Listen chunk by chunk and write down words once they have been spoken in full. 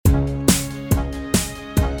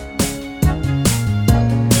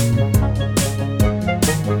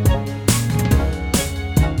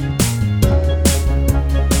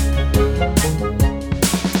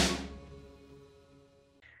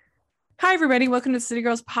everybody. Welcome to the City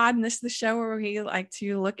Girls Pod. And this is the show where we like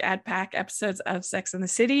to look at back episodes of Sex and the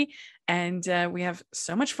City. And we have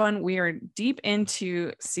so much fun. We are deep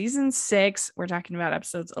into season 6. We're talking about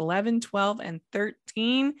episodes 11, 12, and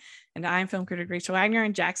 13. And I'm film critic Rachel Wagner,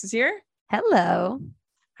 and Jax is here. Hello.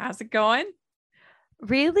 How's it going?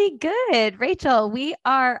 Really good. Rachel,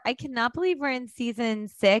 I cannot believe we're in season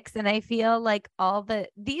 6. And I feel like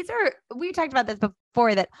we talked about this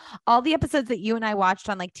before, that all the episodes that you and I watched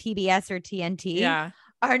on like TBS or TNT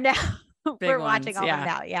are now, we're watching all them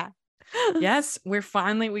now. Yeah. Yes. We've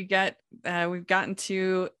gotten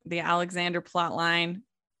to the Alexander plot line.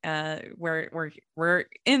 We're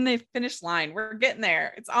in the finish line. We're getting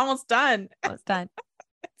there. It's almost done. Almost done.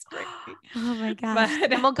 It's crazy. Oh my gosh.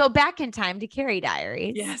 And we'll go back in time to Carrie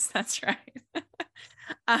Diaries. Yes, that's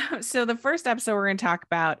right. So the first episode we're going to talk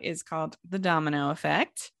about is called The Domino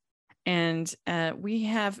Effect. And we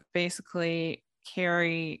have basically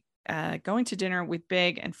Carrie going to dinner with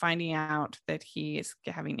Big and finding out that he is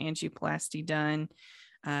having angioplasty done,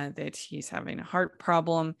 that he's having a heart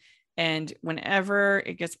problem. And whenever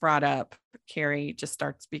it gets brought up, Carrie just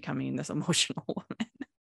starts becoming this emotional woman.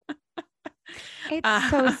 It's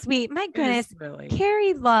so sweet. My goodness. Really...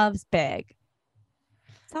 Carrie loves Big.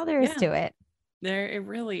 That's all there is to it. It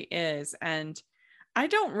really is. And I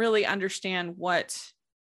don't really understand what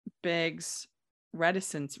Big's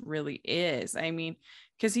reticence really is. I mean,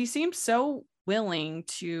 because he seems so willing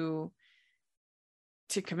to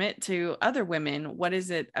commit to other women. What is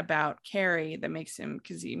it about Carrie that makes him,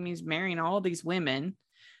 because he's marrying all these women.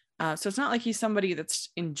 So it's not like he's somebody that's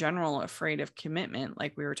in general afraid of commitment,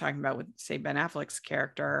 like we were talking about with, say, Ben Affleck's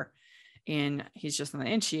character in He's Just Not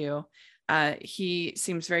Into You. He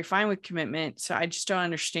seems very fine with commitment. So I just don't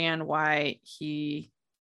understand why he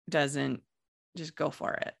doesn't just go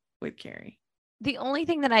for it with Carrie. The only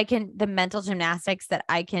thing that the mental gymnastics that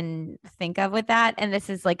I can think of with that, and this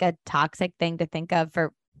is like a toxic thing to think of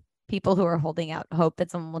for people who are holding out hope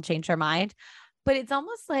that someone will change their mind, but it's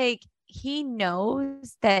almost like he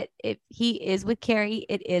knows that if he is with Carrie,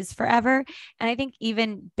 it is forever. And I think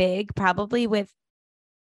even Big, probably with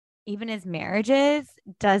even his marriages,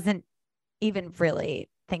 doesn't even really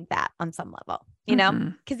think that on some level, you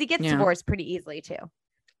know, because he gets divorced pretty easily too.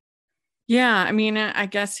 Yeah. I mean, I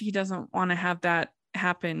guess he doesn't want to have that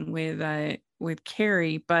happen with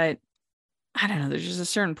Carrie, but I don't know. There's just a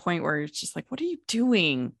certain point where it's just like, what are you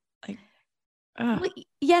doing? Like, well,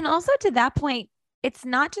 yeah. And also to that point, it's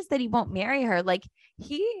not just that he won't marry her. Like,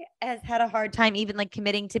 he has had a hard time even like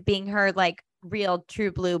committing to being her like real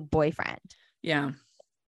true blue boyfriend. Yeah.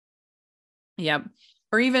 Yep.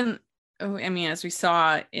 Or even, I mean, as we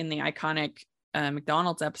saw in the iconic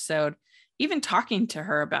McDonald's episode, even talking to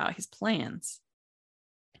her about his plans,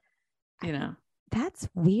 you know. That's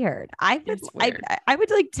weird. I would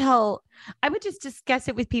just discuss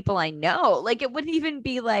it with people I know. Like, it wouldn't even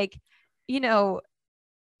be like, you know,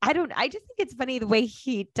 I just think it's funny the way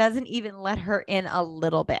he doesn't even let her in a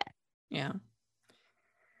little bit. Yeah.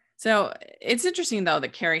 So it's interesting though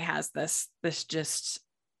that Carrie has this just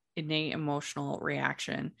innate emotional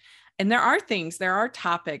reaction. And there are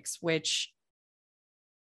topics which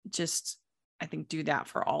just, I think, do that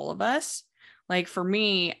for all of us. Like for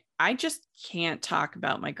me, I just can't talk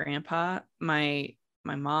about my grandpa, my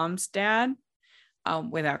mom's dad,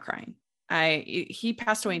 without crying. He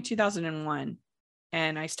passed away in 2001.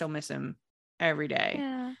 And I still miss him every day.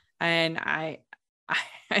 Yeah. And I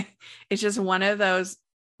it's just one of those,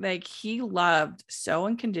 like, he loved so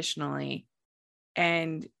unconditionally,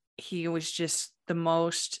 and he was just the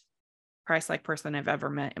most Christ-like person I've ever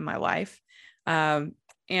met in my life. I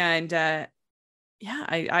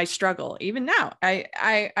struggle even now.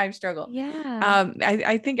 I struggle. Yeah.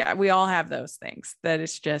 I think we all have those things that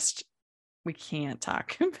it's just, we can't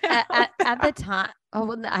talk about. At the time. Oh,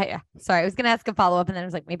 well, I was going to ask a follow-up and then I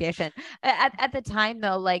was like, maybe I shouldn't. At the time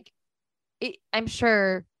though, like I'm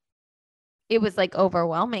sure it was like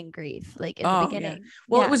overwhelming grief, like in the beginning. Yeah.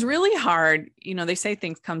 Well, it was really hard. You know, they say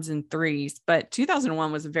things comes in threes, but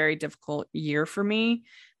 2001 was a very difficult year for me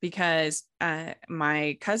because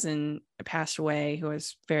my cousin passed away, who I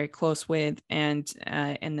was very close with. And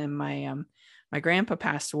then my grandpa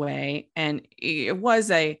passed away, and it was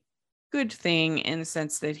a good thing in the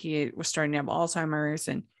sense that he was starting to have Alzheimer's,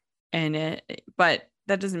 but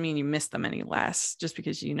that doesn't mean you miss them any less just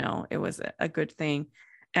because, you know, it was a good thing.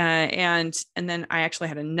 And then I actually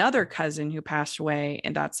had another cousin who passed away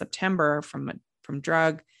in that September from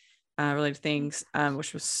drug related things,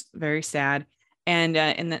 which was very sad. And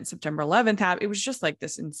then September 11th, it was just like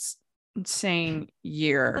this insane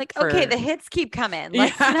year. Like, okay, the hits keep coming.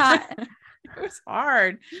 Let's not. It was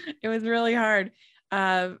hard. It was really hard.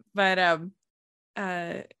 But uh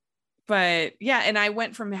but yeah, and I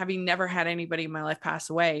went from having never had anybody in my life pass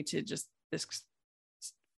away to just this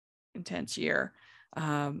intense year.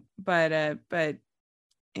 But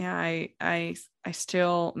yeah, I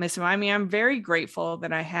still miss him. I mean, I'm very grateful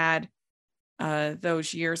that I had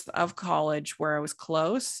those years of college where I was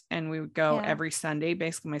close, and we would go Yeah. every Sunday.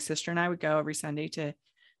 Basically, my sister and I would go every Sunday to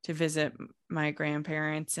visit my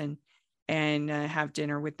grandparents and have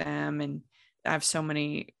dinner with them. And I have so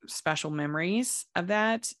many special memories of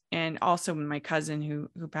that. And also my cousin who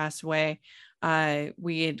passed away,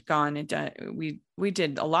 we had gone and done, we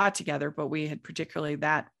did a lot together, but we had particularly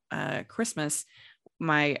that Christmas,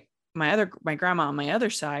 my grandma on my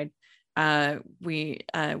other side, we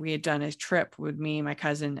had done a trip with me, my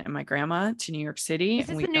cousin, and my grandma to New York City, Is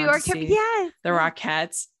and this the we'd New gone to York trip? see Yes. the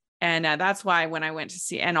Rockettes. And that's why when I went to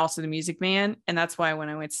see, and also the Music Man, and that's why when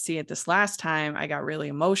I went to see it this last time, I got really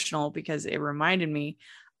emotional because it reminded me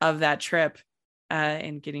of that trip,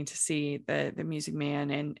 and getting to see the Music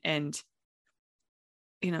Man, and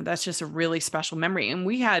that's just a really special memory. And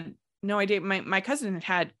we had no idea. My cousin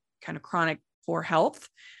had kind of chronic poor health,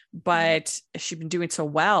 but she'd been doing so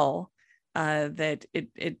well that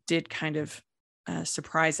it did kind of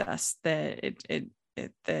surprise us that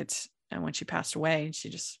that when she passed away, and she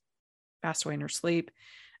just passed away in her sleep,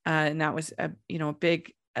 and that was a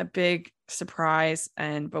big surprise.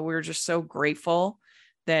 But we were just so grateful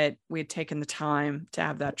that we had taken the time to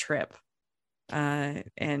have that trip, and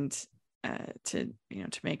to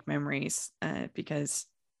make memories, because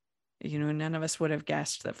none of us would have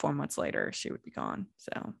guessed that 4 months later she would be gone.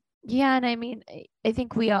 So Yeah, and I mean, I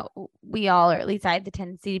think we all, or at least I had the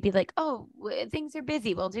tendency to be like, oh, things are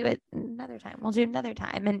busy. We'll do it another time. We'll do it another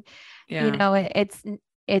time. And yeah.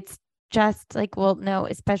 it's just like, well, no,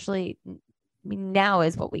 especially I mean, now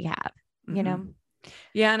is what we have, Mm-hmm.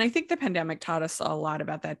 Yeah, and I think the pandemic taught us a lot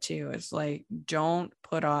about that too. It's like, don't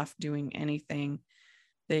put off doing anything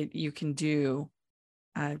that you can do,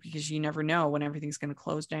 because you never know when everything's going to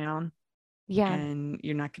close down, Yeah. and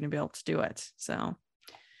you're not going to be able to do it. So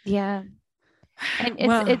Yeah. And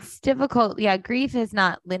well, it's difficult. Yeah, grief is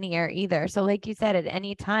not linear either. So like you said, at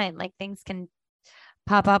any time, like things can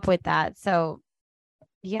pop up with that. So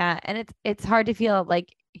yeah, and it's hard to feel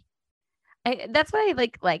like that's what I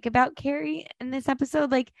like about Carrie in this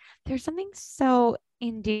episode. Like there's something so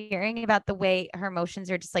endearing about the way her emotions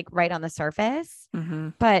are just like right on the surface, mm-hmm.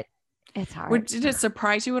 but it's hard. Did it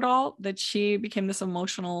surprise you at all that she became this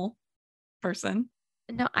emotional person?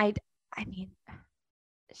 No, I mean,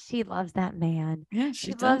 she loves that man. Yeah, She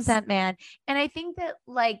she loves does. that man. And I think that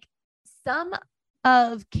like some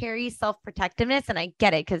of Carrie's self-protectiveness, and I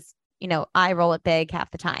get it because I roll it big half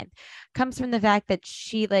the time, comes from the fact that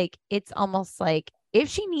she like it's almost like if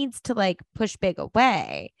she needs to like push big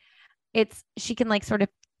away, she can like sort of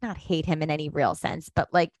not hate him in any real sense, but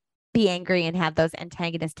like be angry and have those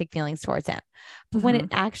antagonistic feelings towards him. But when Mm-hmm. it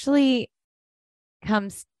actually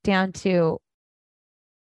comes down to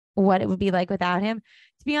what it would be like without him,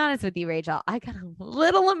 to be honest with you, Rachel, I got a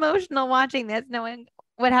little emotional watching this, knowing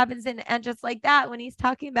what happens and just like that when he's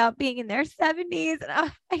talking about being in their 70s,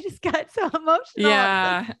 and I just got so emotional.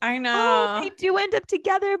 Yeah, like, I oh, they know. do end up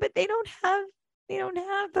together, but they don't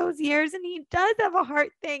have those years, and he does have a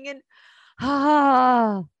heart thing, and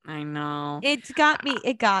I know. it got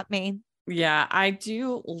me. Yeah, I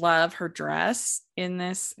do love her dress in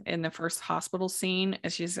the first hospital scene.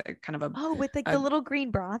 She's kind of Oh, with like the a little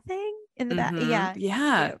green bra thing in the back. mm-hmm. Yeah,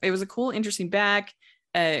 Yeah, cute. it was a cool, interesting back.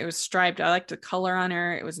 It was striped. I liked the color on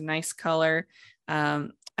her. It was a nice color. I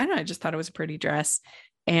don't know. I just thought it was a pretty dress.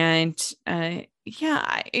 And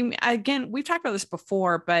yeah, again, we've talked about this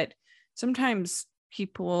before, but sometimes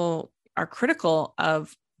people are critical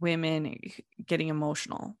of women getting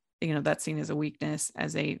emotional. That's seen as a weakness,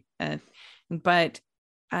 but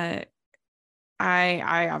I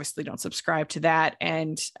obviously don't subscribe to that,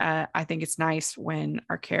 and I think it's nice when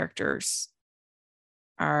our characters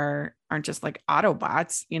aren't just like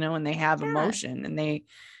Autobots, and they have Yeah. emotion, and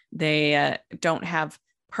they don't have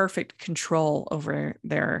perfect control over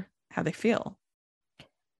how they feel.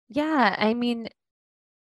 Yeah, I mean,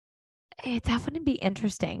 that wouldn't be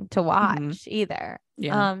interesting to Mm-hmm. watch either.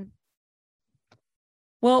 Yeah.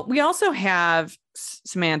 Well, we also have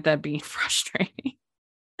Samantha being frustrating.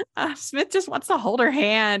 Smith just wants to hold her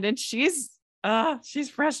hand, and she's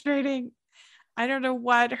frustrating. I don't know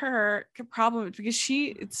what her problem is, because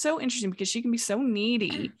it's so interesting because she can be so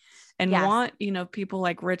needy and Yes. want, people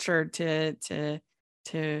like Richard to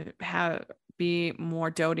have be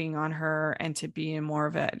more doting on her and to be in more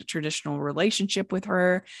of a traditional relationship with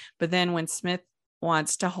her. But then when Smith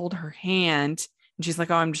wants to hold her hand And she's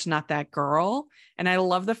like, oh, I'm just not that girl. And I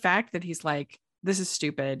love the fact that he's like, this is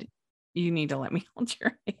stupid. You need to let me hold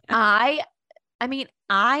your hand. I mean,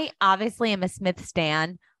 I obviously am a Smith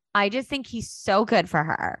stan. I just think he's so good for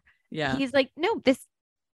her. Yeah. He's like,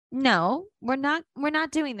 no, we're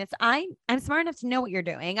not doing this. I'm smart enough to know what you're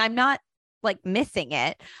doing. I'm not like missing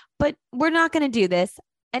it, but we're not going to do this.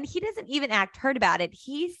 And he doesn't even act hurt about it.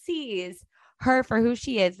 He sees her for who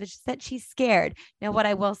she is, which is that she's scared. Now, what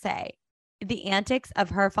I will say, the antics of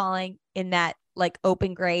her falling in that like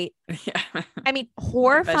open grate. Yeah. I mean,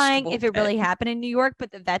 horrifying if it pit. really happened in New York,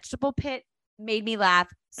 but the vegetable pit made me laugh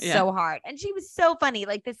so hard. And she was so funny,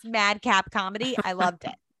 like this madcap comedy. I loved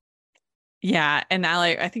it. Yeah. And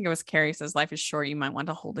I think it was Carrie says, life is short. You might want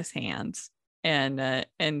to hold his hands. And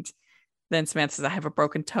then Samantha says, I have a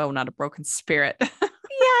broken toe, not a broken spirit.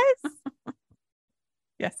 Yes.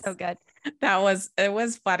 Yes. So good. It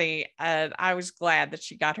was funny. I was glad that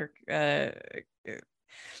she got her,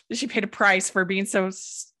 she paid a price for being so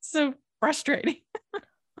frustrating.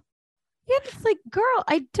 Yeah, it's like, girl,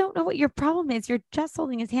 I don't know what your problem is. You're just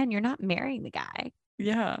holding his hand. You're not marrying the guy.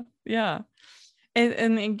 Yeah. Yeah.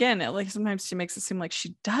 And again, like sometimes she makes it seem like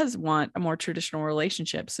she does want a more traditional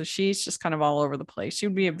relationship. So she's just kind of all over the place. She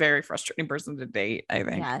would be a very frustrating person to date, I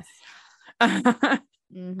think. Yes.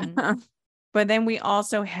 Mm-hmm. But then we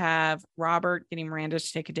also have Robert getting Miranda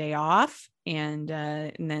to take a day off. And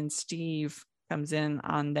then Steve comes in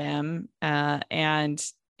on them and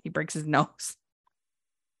he breaks his nose.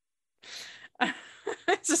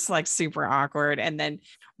 It's just like super awkward. And then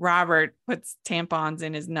Robert puts tampons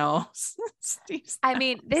in his nose. I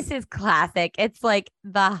mean, this is classic. It's like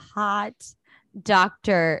the hot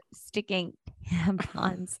doctor sticking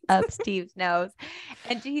tampons up Steve's nose.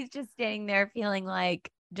 And he's just standing there feeling like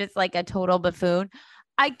just like a total buffoon.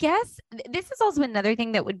 I guess this is also another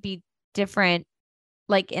thing that would be different,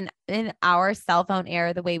 like in our cell phone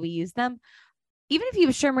era, the way we use them. Even if he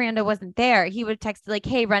was sure Miranda wasn't there, he would text like,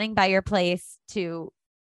 hey, running by your place to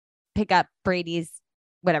pick up Brady's,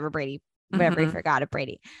 whatever he forgot of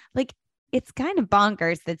Brady. Like, it's kind of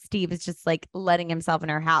bonkers that Steve is just like letting himself in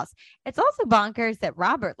her house. It's also bonkers that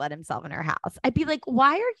Robert let himself in her house. I'd be like,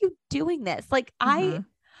 why are you doing this? Like, I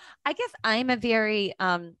guess I'm a very,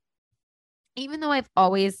 even though I've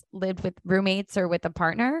always lived with roommates or with a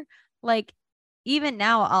partner, like, even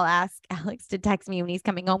now I'll ask Alex to text me when he's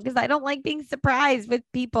coming home because I don't like being surprised with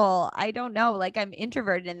people. I don't know. Like, I'm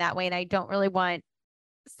introverted in that way and I don't really want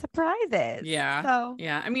surprises. Yeah. So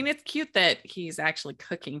yeah. I mean, it's cute that he's actually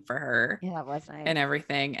cooking for her. Yeah, that was nice. And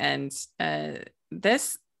everything. And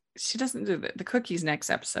she doesn't do the cookies next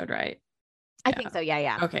episode, right? I think so.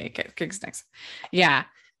 Yeah. Okay. Cookies next. Yeah.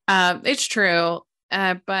 It's true.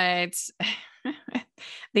 But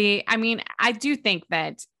I do think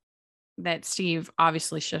that Steve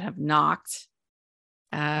obviously should have knocked.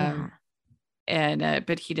 But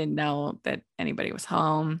he didn't know that anybody was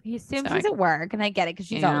home. He assumes he's at work, and I get it because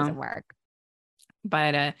she's always at work.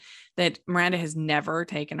 But that Miranda has never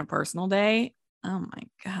taken a personal day. Oh my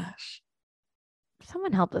gosh.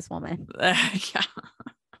 Someone help this woman. Yeah.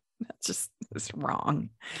 It's wrong.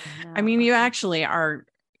 No. I mean, you actually are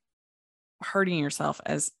hurting yourself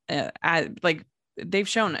as like they've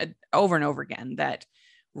shown over and over again that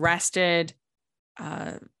rested,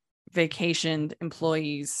 vacationed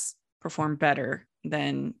employees perform better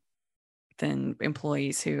than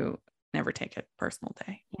employees who never take a personal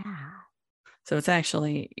day. Yeah. So it's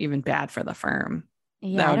actually even bad for the firm.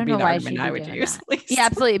 Yeah, that would be the argument I would use. Yeah,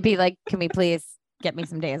 absolutely. Be like, can we please get me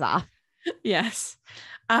some days off? Yes.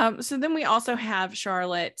 So then we also have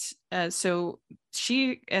Charlotte. So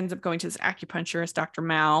she ends up going to this acupuncturist, Dr.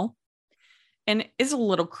 Mao, and it's a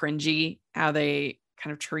little cringy how they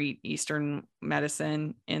kind of treat Eastern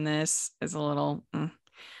medicine in this. Is a little,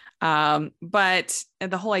 but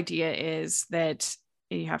the whole idea is that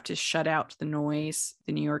you have to shut out the noise,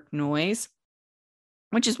 the New York noise,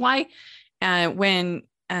 which is why when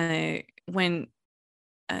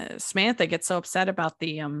Samantha gets so upset about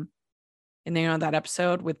the and that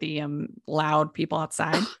episode with the loud people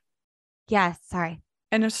outside. Yes, sorry.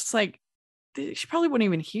 And it's just like she probably wouldn't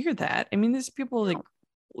even hear that. I mean, these people like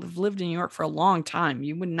have lived in New York for a long time.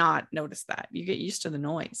 You would not notice that. You get used to the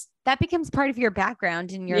noise. That becomes part of your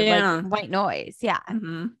background in your like white noise. Yeah.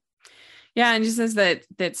 Mm-hmm. Yeah, and she says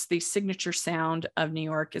that's the signature sound of New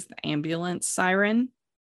York is the ambulance siren.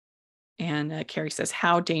 And Carrie says,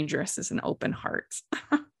 "How dangerous is an open heart?"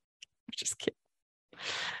 Which is cute.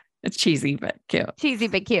 It's cheesy but cute. Cheesy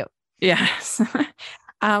but cute. Yes.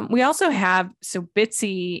 We also have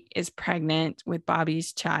Bitsy is pregnant with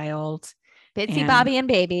Bobby's child. Bitsy, Bobby, and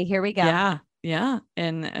baby. Here we go. Yeah.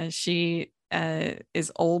 And she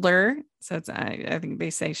is older. So I think they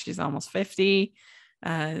say she's almost 50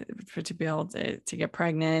 to be able to get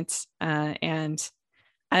pregnant. And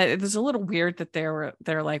it was a little weird that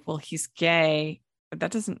they're like, well, he's gay, but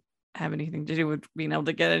that doesn't have anything to do with being able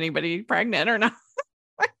to get anybody pregnant or not.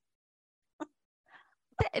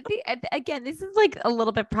 Again, this is like a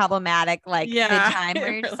little bit problematic, like the time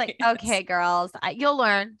where you're just like, okay, girls, you'll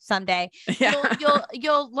learn someday. Yeah.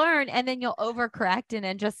 You'll learn, and then you'll overcorrect, and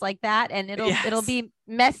then just like that, and it'll be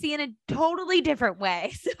messy in a totally different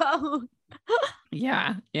way. So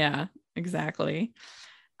yeah, exactly.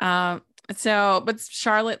 But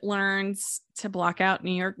Charlotte learns to block out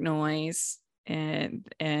New York noise, and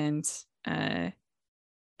then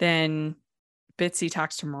Bitsy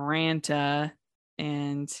talks to Miranda.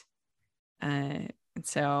 And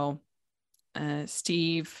so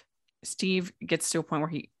Steve gets to a point where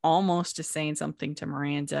he almost is saying something to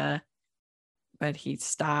Miranda, but he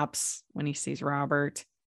stops when he sees Robert.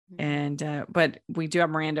 And but we do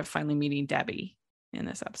have Miranda finally meeting Debbie in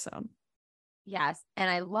this episode. Yes, and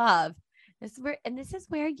I love this. This is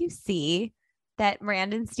where you see that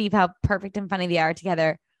Miranda and Steve, how perfect and funny they are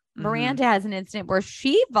together. Miranda has an incident where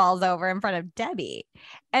she falls over in front of Debbie,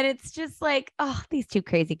 and it's just like, oh, these two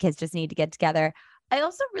crazy kids just need to get together. I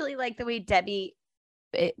also really like the way Debbie,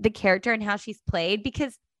 the character, and how she's played,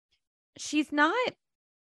 because it's not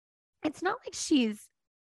like she's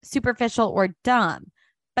superficial or dumb,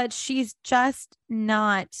 but she's just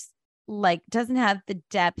not like, doesn't have the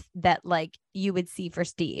depth that like you would see for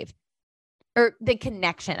Steve, or the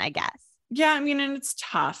connection, I guess. Yeah, I mean, and it's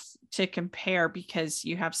tough to compare because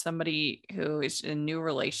you have somebody who is in a new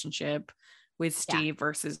relationship with Steve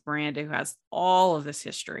versus Miranda, who has all of this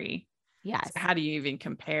history. Yes. So how do you even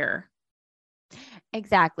compare?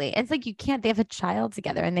 Exactly. It's like, you can't, they have a child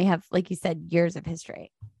together, and they have, like you said, years of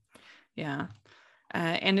history. Yeah.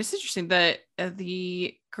 And it's interesting that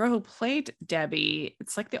the girl who played Debbie,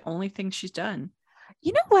 it's like the only thing she's done.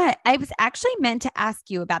 You know what? I was actually meant to ask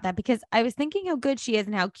you about that, because I was thinking how good she is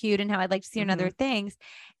and how cute and how I'd like to see her in other things.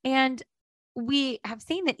 And we have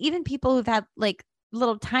seen that even people who've had like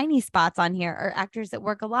little tiny spots on here are actors that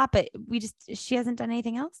work a lot, but she hasn't done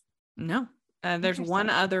anything else. No, there's one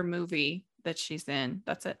other movie that she's in.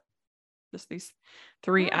 That's it. Just these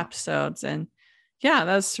 3 episodes. And yeah,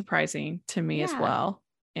 that was surprising to me as well.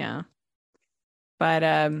 Yeah.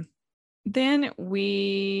 But, then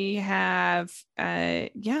we have,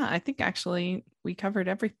 I think actually we covered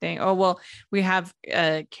everything. Oh, well, we have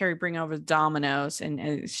Carrie bring over dominoes,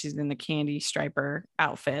 and she's in the candy striper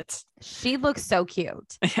outfit. She looks so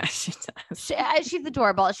cute. Yeah, she does. She's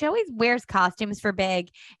adorable. She always wears costumes for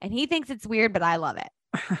Big, and he thinks it's weird, but I love it.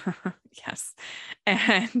 Yes.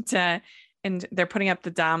 And they're putting up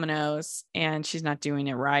the dominoes, and she's not doing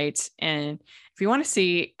it right. And if you want to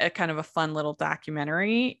see a kind of a fun little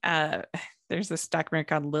documentary, there's this documentary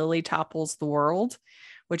called Lily Topples the World,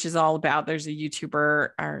 which is all about, there's a YouTuber,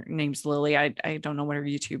 her name's Lily. I don't know what her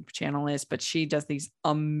YouTube channel is, but she does these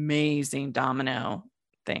amazing domino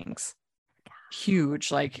things.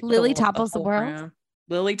 Huge, like Lily Topples the World. Room.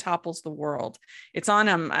 Lily Topples the World. It's on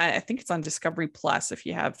I think it's on Discovery Plus if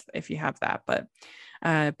you have that, but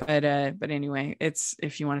anyway, it's,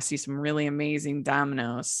 if you want to see some really amazing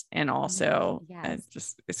dominoes, and also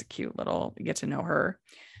it's a cute little get to know her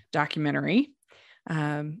documentary.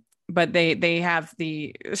 But they have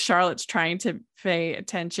the Charlotte's trying to pay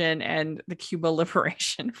attention, and the Cuba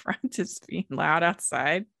Liberation Front is being loud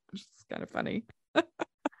outside, which is kind of funny.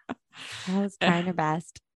 I was trying her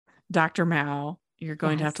best. Dr. Mao, you're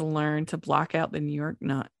going to have to learn to block out the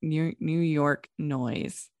New York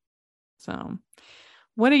noise. So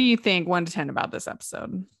what do you think 1 to 10 about this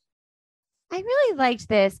episode? I really liked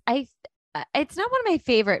this. It's not one of my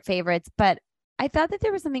favorites, but I thought that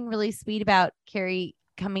there was something really sweet about Carrie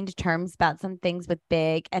coming to terms about some things with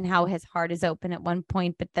Big, and how his heart is open at one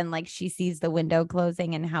point, but then like she sees the window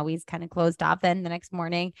closing and how he's kind of closed off then the next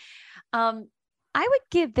morning. I would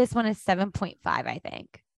give this one a 7.5, I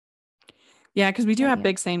think. Yeah, because we do have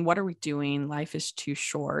Big saying, "What are we doing? Life is too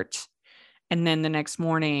short." And then the next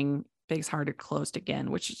morning, Big's heart had closed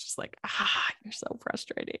again, which is just like, you're so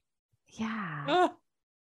frustrating. Yeah.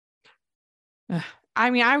 I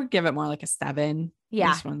mean, I would give it more like a 7.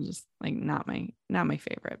 Yeah. This one's just like not my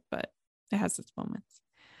favorite, but it has its moments.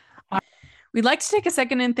 We'd like to take a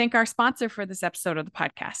second and thank our sponsor for this episode of the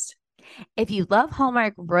podcast. If you love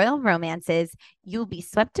Hallmark royal romances, you'll be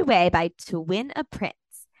swept away by To Win a Prince,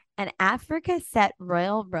 an Africa set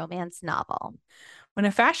royal romance novel. When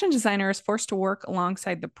a fashion designer is forced to work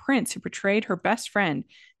alongside the prince who betrayed her best friend,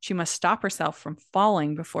 she must stop herself from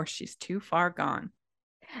falling before she's too far gone.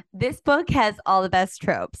 This book has all the best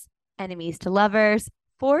tropes: enemies to lovers,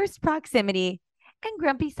 forced proximity, and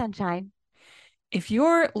grumpy sunshine. If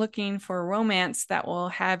you're looking for a romance that will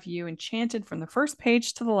have you enchanted from the first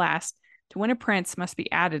page to the last, To Win a Prince must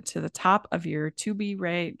be added to the top of your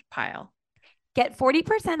to-be-read pile. Get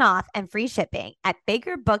 40% off and free shipping at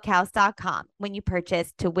bakerbookhouse.com when you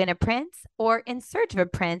purchase To Win a Prince or In Search of a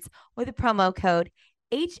Prince with the promo code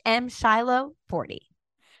HMShiloh40.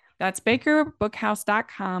 That's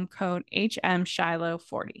bakerbookhouse.com, code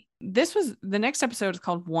HMShiloh40. The next episode is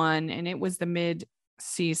called One, and it was the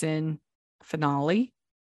mid-season finale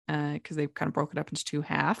because they kind of broke it up into two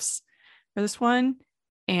halves for this one.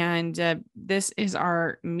 And this is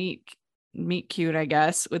our meet cute, I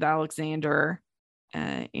guess, with Alexander.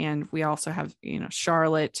 And we also have,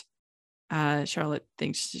 Charlotte. Charlotte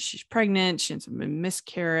thinks she's pregnant. She has a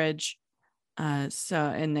miscarriage. And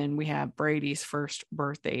then we have Brady's first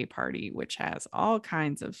birthday party, which has all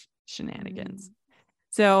kinds of shenanigans.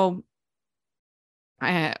 So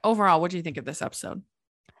overall, what do you think of this episode?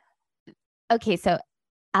 Okay, so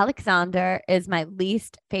Alexander is my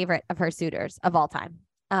least favorite of her suitors of all time.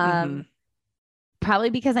 Probably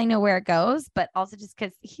because I know where it goes, but also just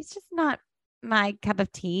because he's just not my cup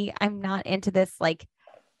of tea. I'm not into this, like,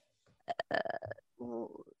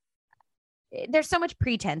 there's so much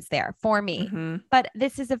pretense there for me. But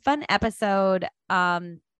this is a fun episode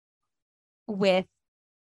with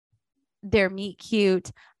their meet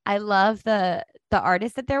cute. I love the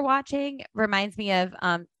artist that they're watching. Reminds me of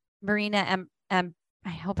Marina and I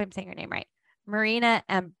hope I'm saying her name right. Marina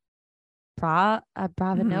and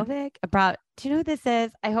Bravanovic. Do you know who this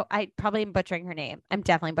is? I probably am butchering her name. I'm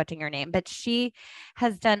definitely butchering her name, but she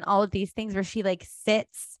has done all of these things where she like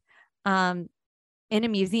sits in a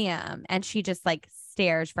museum and she just like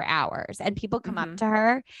stares for hours, and people come up to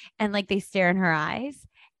her and like they stare in her eyes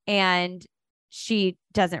and she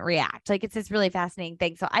doesn't react. Like, it's this really fascinating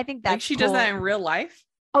thing. So I think that like she does that in real life.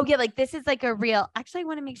 Oh yeah, like this is like a real. Actually, I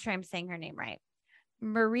want to make sure I'm saying her name right.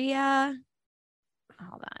 Maria.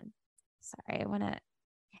 Hold on. Sorry, I want to.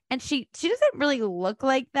 And she doesn't really look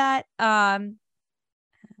like that.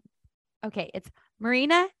 Okay, it's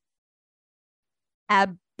Marina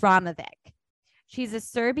Abramovic. She's a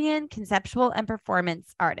Serbian conceptual and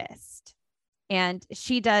performance artist, and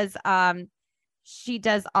she does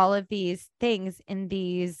all of these things in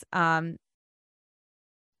these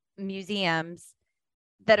museums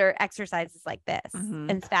that are exercises like this,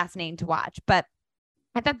 and it's fascinating to watch. But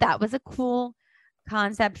I thought that was a cool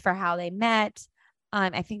concept for how they met.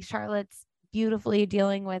 I think Charlotte's beautifully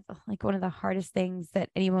dealing with like one of the hardest things that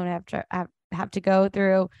anyone would have to go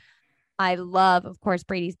through. I love, of course,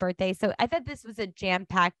 Brady's birthday. So I thought this was a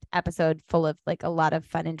jam-packed episode full of like a lot of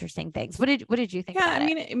fun, interesting things. What did you think about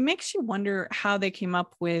it? It makes you wonder how they came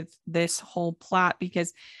up with this whole plot,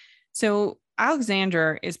 because so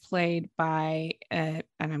Alexander is played by, and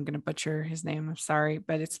I'm going to butcher his name, I'm sorry,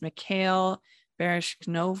 but it's Mikhail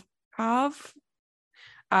Baryshnikov,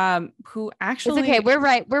 who actually... It's okay. We're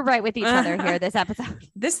right with each other here this episode.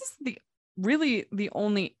 This is the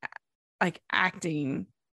only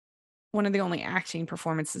one of the only acting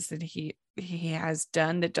performances that he has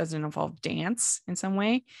done that doesn't involve dance in some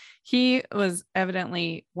way. He was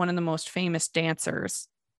evidently one of the most famous dancers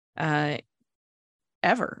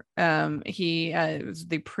ever. He was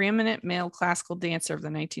the preeminent male classical dancer of the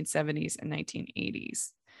 1970s and 1980s.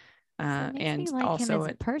 And like also him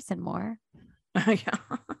as a person more. Yeah.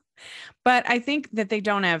 But I think that they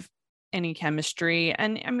don't have any chemistry.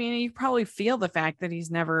 And I mean, you probably feel the fact that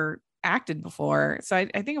he's never acted before. So I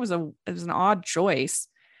think it was an odd choice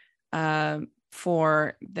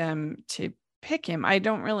for them to pick him. I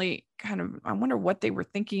don't really I wonder what they were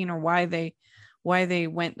thinking or why they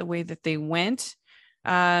went the way that they went.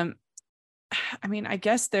 I mean, I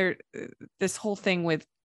guess this whole thing with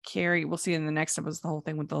Carrie, we'll see in the next episode, the whole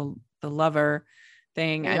thing with the lover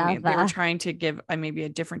thing. I mean, they were trying to give maybe a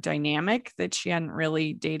different dynamic, that she hadn't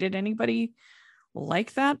really dated anybody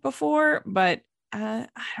like that before, but I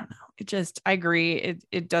don't know. I agree.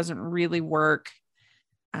 It doesn't really work.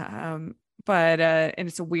 And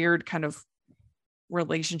it's a weird kind of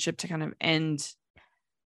relationship to kind of end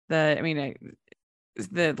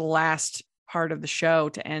the last part of the show,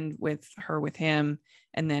 to end with her with him.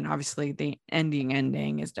 And then obviously the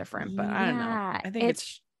ending is different, but I don't know. I think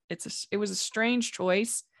it was a strange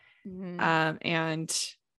choice. And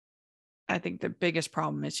I think the biggest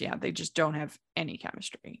problem is, they just don't have any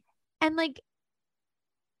chemistry. And like,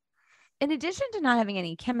 in addition to not having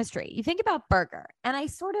any chemistry, you think about Berger, and I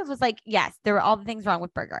sort of was like, yes, there were all the things wrong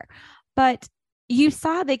with Berger, but you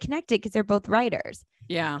saw they connected because they're both writers.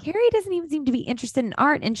 Yeah. Carrie doesn't even seem to be interested in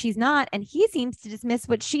art, and she's not, and he seems to dismiss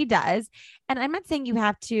what she does. And I'm not saying you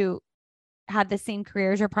have to have the same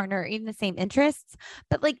career as your partner or even the same interests,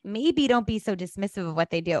 but like maybe don't be so dismissive of what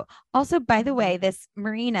they do. Also, by the way, this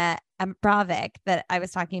Marina Abramovic that I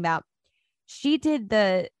was talking about, she did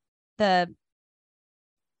the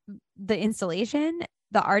installation.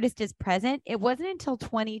 The artist is present. It wasn't until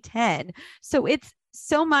 2010. So it's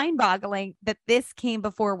so mind-boggling that this came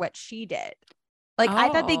before what she did. Like, I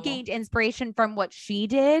thought they gained inspiration from what she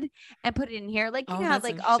did and put it in here. Like, you know how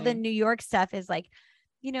like all the New York stuff is like,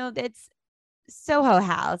 you know, it's Soho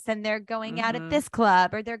House and they're going out at this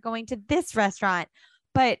club or they're going to this restaurant.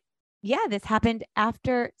 But yeah, this happened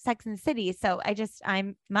after Sex and the City. So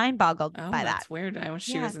I'm mind boggled by that. That's weird. I wish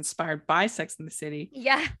she was inspired by Sex and the City.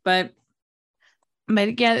 Yeah. But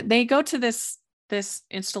yeah, they go to this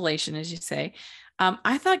installation, as you say.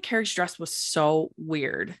 I thought Carrie's dress was so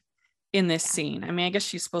weird in this scene. I mean, I guess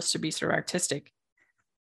she's supposed to be sort of artistic,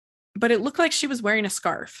 but it looked like she was wearing a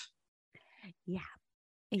scarf. Yeah.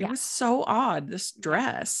 It was so odd, this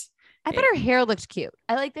dress. I thought her hair looked cute.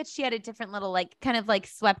 I like that she had a different little, like, kind of like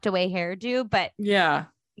swept away hairdo, but yeah.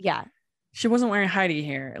 She wasn't wearing Heidi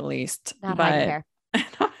hair, at least. Not Heidi hair.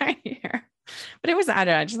 Not Heidi hair. But it was, I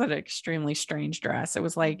don't know, I just had an extremely strange dress. It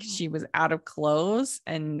was like she was out of clothes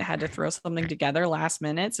and had to throw something together last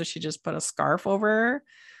minute. So she just put a scarf over her.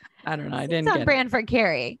 I don't know. I didn't get on brand for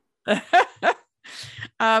Carrie.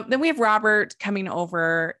 Then we have Robert coming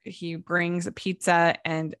over. He brings a pizza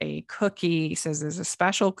and a cookie. He says there's a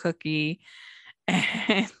special cookie.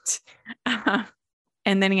 And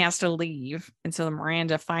then he has to leave. And so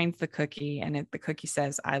Miranda finds the cookie and the cookie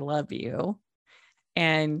says, "I love you."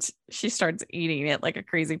 And she starts eating it like a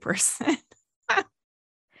crazy person.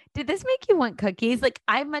 Did this make you want cookies? Like,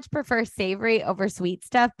 I much prefer savory over sweet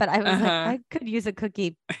stuff, but I was like, I could use a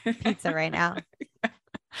cookie pizza right now.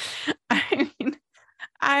 I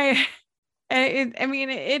mean,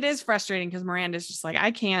 it is frustrating because Miranda's just like,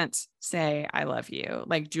 I can't say I love you.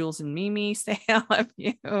 Like Jules and Mimi say I love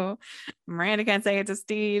you. Miranda can't say it to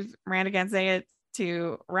Steve. Miranda can't say it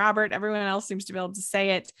to Robert. Everyone else seems to be able to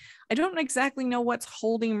say it. I don't exactly know what's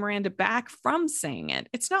holding Miranda back from saying it.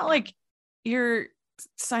 It's not like you're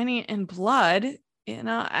signing it in blood, you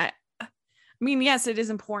know. I mean, yes, it is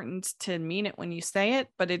important to mean it when you say it,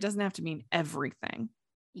 but it doesn't have to mean everything.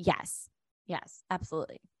 Yes,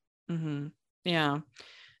 absolutely. Yeah.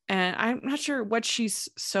 And I'm not sure what she's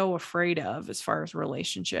so afraid of as far as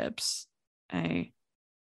relationships. I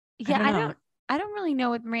don't really know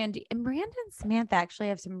with Miranda. And Miranda and Samantha actually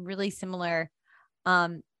have some really similar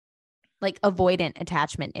like avoidant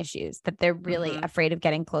attachment issues, that they're really afraid of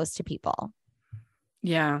getting close to people.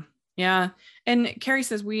 Yeah. And Carrie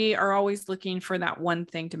says we are always looking for that one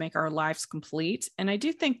thing to make our lives complete. And I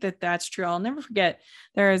do think that that's true. I'll never forget,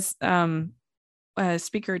 there is a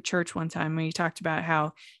speaker at church one time when he talked about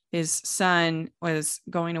how his son was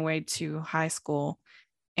going away to high school,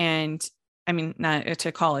 and I mean, not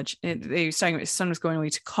to college. They was talking about his son was going away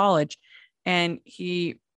to college, and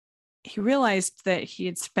he realized that he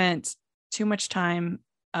had spent too much time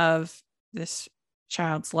of this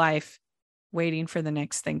child's life waiting for the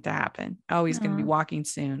next thing to happen. Oh, he's going to be walking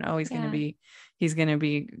soon. Oh, he's going to be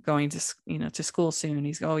going to, to school soon.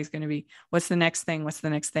 He's going to be, what's the next thing? What's the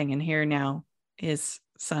next thing? And here now his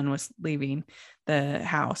son was leaving the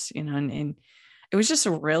house, and it was just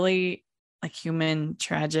a really like human,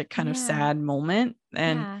 tragic, kind of sad moment.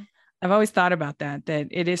 And I've always thought about that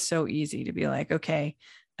it is so easy to be like, okay,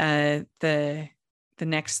 the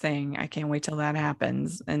next thing, I can't wait till that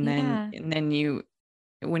happens. And then you,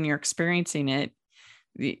 when you're experiencing it,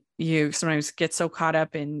 you sometimes get so caught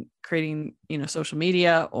up in creating, social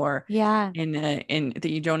media or in that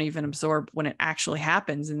you don't even absorb when it actually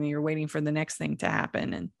happens, and then you're waiting for the next thing to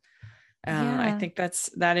happen. And I think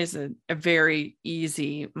that is a very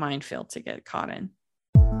easy minefield to get caught in.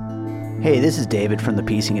 Hey, this is David from the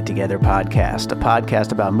Piecing It Together podcast, a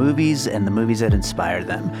podcast about movies and the movies that inspire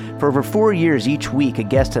them. For over 4 years, each week, a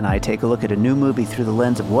guest and I take a look at a new movie through the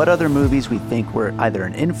lens of what other movies we think were either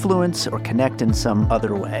an influence or connect in some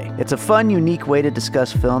other way. It's a fun, unique way to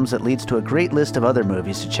discuss films that leads to a great list of other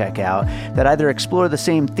movies to check out that either explore the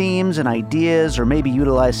same themes and ideas or maybe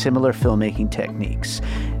utilize similar filmmaking techniques.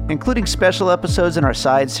 Including special episodes in our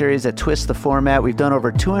side series that twist the format, we've done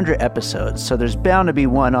over 200 episodes, so there's bound to be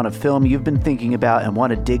one on a film you've been thinking about and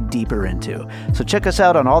want to dig deeper into. So check us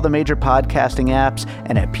out on all the major podcasting apps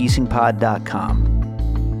and at piecingpod.com.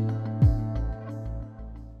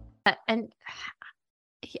 And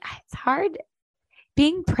it's hard.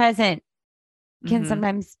 Being present can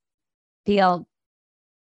sometimes feel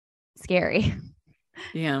scary.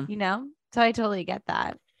 Yeah. So I totally get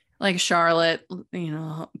that. Like Charlotte,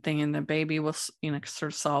 thinking the baby will, sort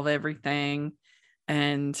of solve everything.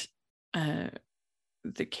 And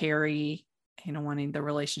the Carrie, wanting the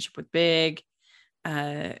relationship with Big.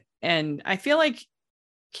 And I feel like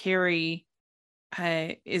Carrie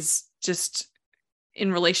is just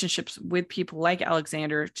in relationships with people like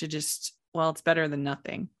Alexander to just, it's better than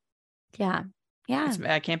nothing. Yeah. Yeah.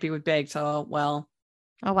 I can't be with Big. So,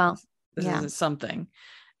 this yeah. isn't something.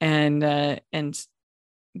 And that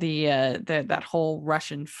whole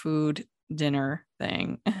Russian food dinner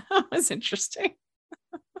thing was interesting.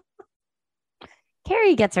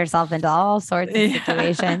 Carrie gets herself into all sorts of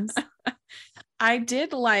situations. I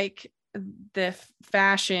did like the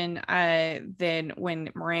fashion then when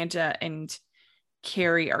Miranda and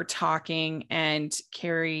Carrie are talking, and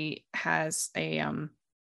Carrie has a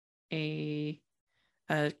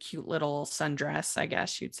cute little sundress, I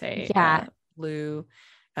guess you'd say. Yeah. Blue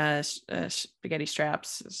spaghetti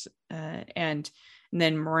straps, and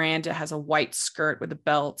then Miranda has a white skirt with a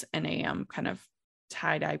belt and a kind of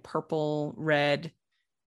tie-dye purple red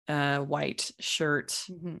white shirt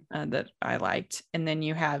that I liked. And then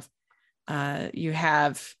you have I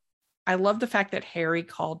love the fact that Harry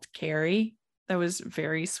called Carrie. That was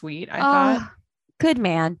very sweet, I thought. Good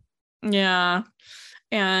man. Yeah.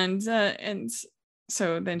 And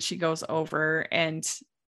so then she goes over, and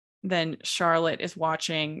then Charlotte is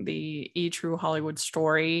watching the True Hollywood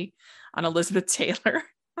Story on Elizabeth Taylor.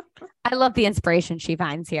 I love the inspiration she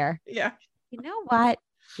finds here. Yeah. You know what?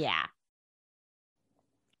 Yeah.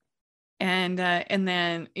 And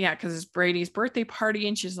then, because it's Brady's birthday party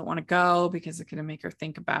and she doesn't want to go because it's going to make her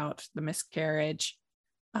think about the miscarriage.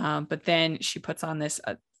 But then she puts on this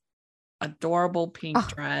adorable pink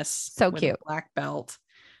dress. So with cute. A black belt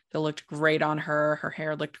that looked great on her. Her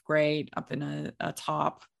hair looked great up in a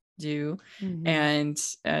top do. And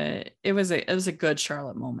it was a good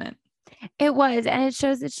Charlotte moment. It was. And it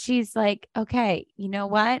shows that she's like, okay, you know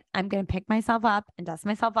what? I'm going to pick myself up and dust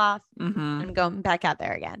myself off. I'm going back out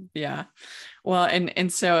there again. Yeah. Well,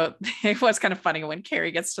 and so it was kind of funny when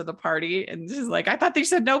Carrie gets to the party and she's like, I thought they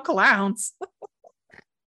said no clowns.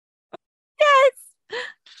 Yes.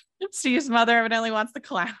 Steve's mother evidently wants the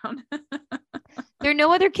clown. There are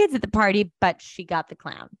no other kids at the party, but she got the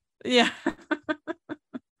clown. Yeah.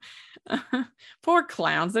 Poor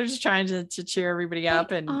clowns. They're just trying to cheer everybody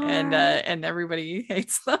up, and everybody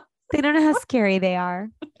hates them. They don't know how scary they are.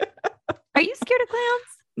 Are you scared of clowns?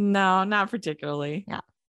 No, not particularly. Yeah.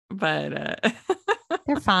 But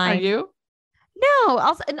they're fine. Are you? No,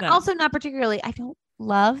 also not particularly. I don't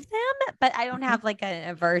love them, but I don't have like an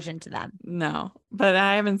aversion to them. No, but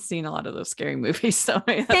I haven't seen a lot of those scary movies. So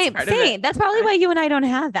same. That's probably why you and I don't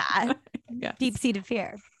have that yes. deep-seated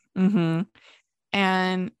fear.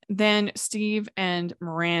 And then Steve and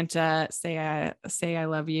Miranda say I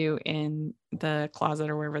love you in the closet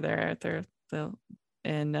or wherever they're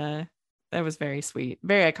and that was very sweet,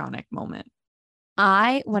 very iconic moment.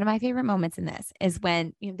 One of my favorite moments in this is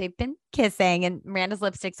when they've been kissing and Miranda's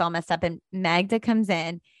lipstick's all messed up and Magda comes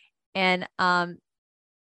in and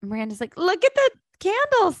Miranda's like, look at the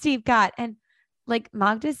candle Steve got, and like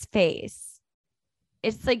Magda's face,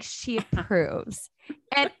 it's like she approves.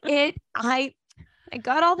 And I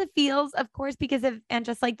got all the feels, of course, because of And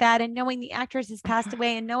Just Like That, and knowing the actress has passed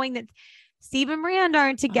away, and knowing that Steve and Miranda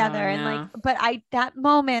aren't together. And that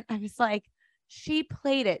moment, I was like, she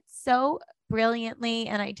played it so brilliantly,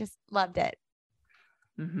 and I just loved it.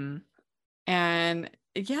 And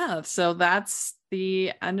yeah, so that's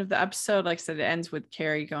the end of the episode. Like I said, it ends with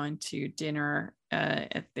Carrie going to dinner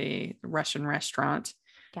at the Russian restaurant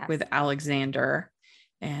with Alexander.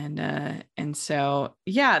 And so,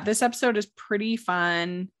 this episode is pretty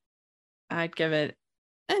fun. I'd give it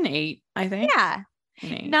an 8, I think. Yeah.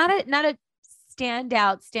 Not a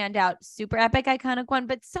standout, super epic, iconic one,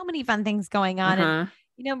 but so many fun things going on.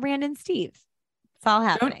 And, Brandon, Steve, it's all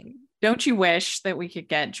happening. Don't you wish that we could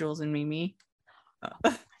get Jules and Mimi?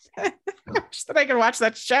 Just that I could watch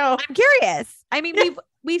that show. I'm curious. I mean,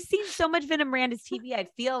 we've seen so much Vin and Miranda's TV. I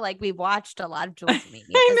feel like we've watched a lot of Jules and Mimi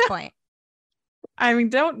at this point. I mean,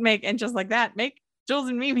 don't make And Just Like That. Make Jules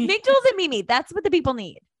and Mimi. Make Jules and Mimi. That's what the people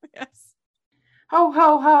need. Yes. Ho,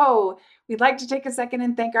 ho, ho. We'd like to take a second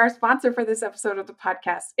and thank our sponsor for this episode of the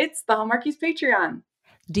podcast. It's the Hallmarkies Patreon.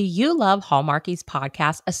 Do you love Hallmarkies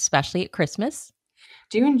podcast, especially at Christmas?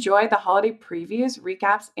 Do you enjoy the holiday previews,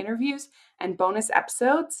 recaps, interviews, and bonus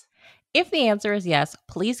episodes? If the answer is yes,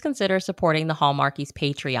 please consider supporting the Hallmarkies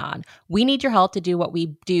Patreon. We need your help to do what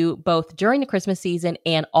we do both during the Christmas season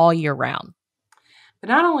and all year round. But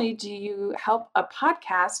not only do you help a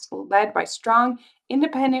podcast led by strong,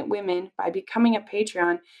 independent women by becoming a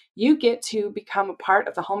Patreon, you get to become a part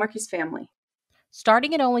of the Hallmarkies family.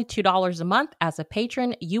 Starting at only $2 a month as a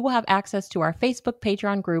patron, you will have access to our Facebook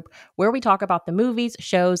Patreon group where we talk about the movies,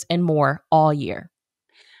 shows, and more all year.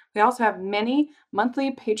 We also have many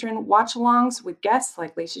monthly patron watch-alongs with guests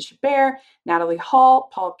like Lacey Chabert, Natalie Hall,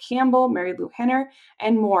 Paul Campbell, Mary Lou Henner,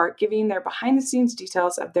 and more, giving their behind-the-scenes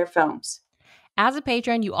details of their films. As a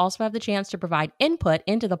patron, you also have the chance to provide input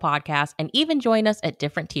into the podcast and even join us at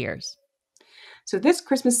different tiers. So this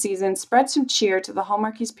Christmas season, spread some cheer to the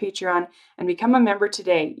Hallmarkies Patreon and become a member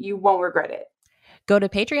today. You won't regret it. Go to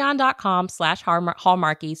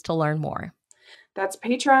patreon.com/Hallmarkies to learn more. That's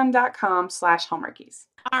patreon.com/Hallmarkies.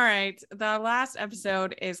 All right. The last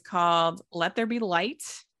episode is called Let There Be Light.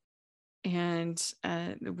 And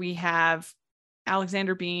we have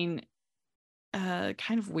Alexander being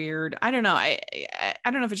kind of weird. I don't know. I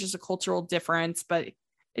don't know if it's just a cultural difference, but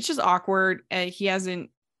it's just awkward. He hasn't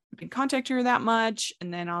been contacting her that much.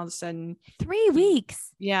 And then all of a sudden 3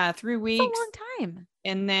 weeks. Yeah, 3 weeks. That's a long time.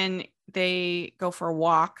 And then they go for a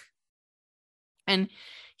walk. And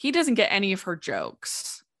he doesn't get any of her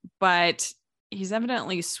jokes, but he's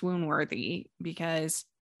evidently swoon worthy because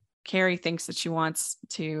Carrie thinks that she wants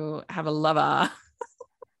to have a lover.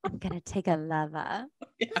 I'm gonna take a lover.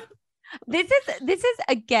 Yeah. This is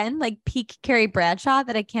again like peak Carrie Bradshaw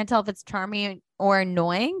that I can't tell if it's charming or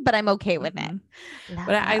annoying, but I'm okay with it.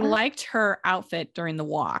 But I liked her outfit during the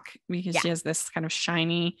walk because Yeah. she has this kind of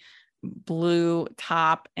shiny blue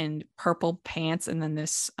top and purple pants, and then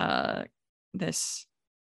this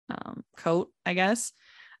coat, I guess,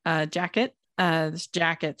 jacket. This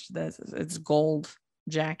jacket, it's gold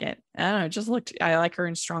jacket. I don't know. It just looked. I like her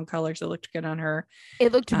in strong colors. It looked good on her.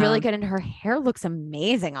 It looked really good, and her hair looks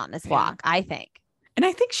amazing on this walk, I think. And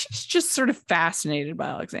I think she's just sort of fascinated by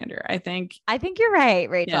Alexander. I think you're right,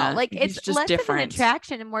 Rachel. Yeah, like he's it's just less of different. an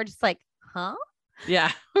attraction and more just like, huh?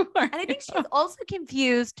 Yeah. And I think she's also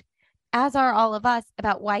confused, as are all of us,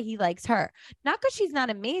 about why he likes her. Not because she's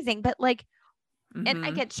not amazing, but like, and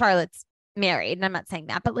I get Charlotte's married, and I'm not saying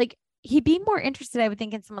that, but like he'd be more interested, I would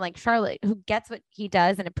think, in someone like Charlotte who gets what he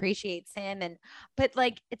does and appreciates him. But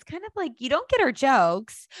like, it's kind of like you don't get her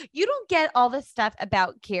jokes. You don't get all the stuff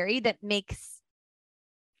about Carrie that makes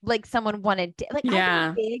like someone wanted to, like,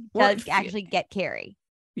 I think Big does actually get Carrie.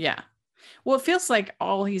 Yeah. Well, it feels like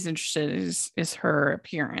all he's interested in is her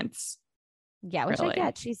appearance. Yeah, which really. I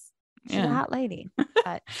get. She's a hot lady.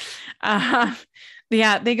 But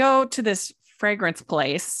yeah, they go to this fragrance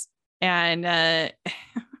place and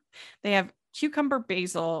they have cucumber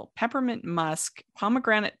basil, peppermint musk,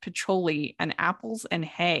 pomegranate patchouli, and apples and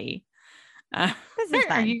hay. This is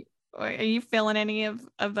fun. Are you feeling any of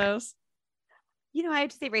those? You know, I have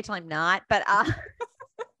to say, Rachel, I'm not, but I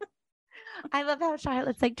love how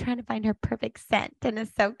Charlotte's like trying to find her perfect scent and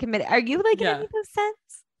is so committed. Are you like any of those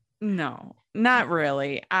scents? No, not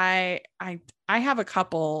really. I have a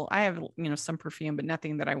couple. I have, some perfume, but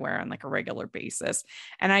nothing that I wear on like a regular basis.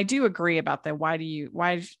 And I do agree about that. Why do you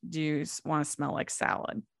want to smell like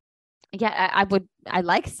salad? Yeah, I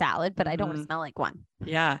like salad, but I don't want to smell like one.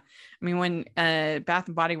 Yeah. I mean, when Bath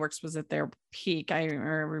and Body Works was at their peak, I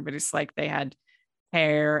remember everybody's like, they had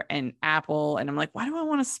pear and apple. And I'm like, why do I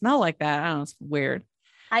want to smell like that? I don't know. It's weird.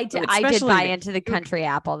 I did buy into the country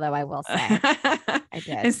apple, though, I will say. I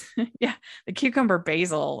did. The cucumber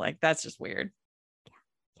basil, like that's just weird.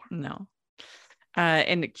 Yeah. No.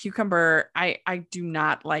 And the cucumber, I do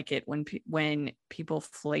not like it when people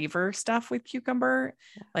flavor stuff with cucumber,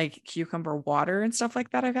 like cucumber water and stuff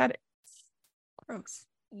like that. I've had it. Gross.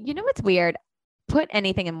 You know what's weird? Put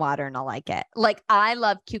anything in water and I'll like it. Like I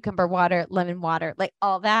love cucumber water, lemon water, like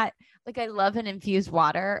all that. Like I love an infused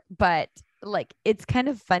water, but like it's kind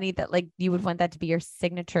of funny that like you would want that to be your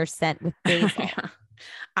signature scent with basil.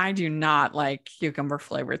 I do not like cucumber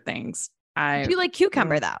flavored things. I do like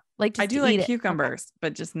cucumber though. Like I do like cucumbers,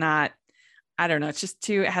 but just not. I don't know. It's just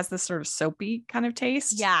it has this sort of soapy kind of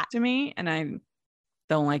taste to me, and I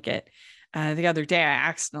don't like it. The other day, I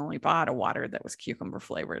accidentally bought a water that was cucumber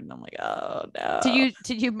flavored, and I'm like, oh no.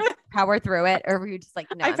 Did you power through it, or were you just like,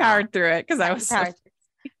 no? I powered through it because I was like,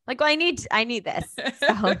 well, I need this.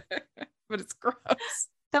 So. But it's gross.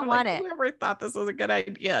 Don't want it. Whoever thought this was a good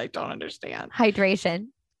idea, I don't understand. Hydration.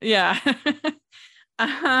 Yeah.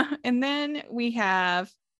 And then we have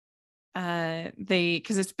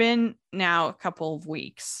because it's been now a couple of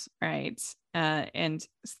weeks, right? And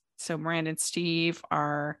so Miranda and Steve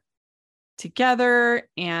are together,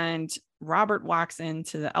 and Robert walks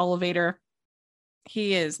into the elevator.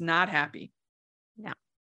 He is not happy. No,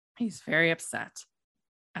 he's very upset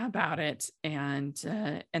about it, and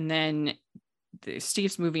then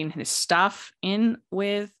Steve's moving his stuff in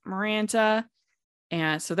with Miranda,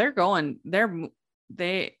 and so they're going.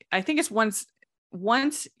 I think it's once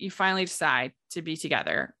once you finally decide to be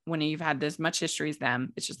together, when you've had this much history as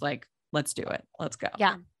them, it's just like, let's do it. Let's go.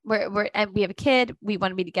 Yeah. And we have a kid. We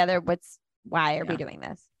want to be together. Why are we doing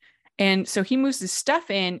this? And so he moves his stuff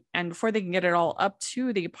in, and before they can get it all up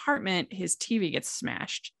to the apartment, his TV gets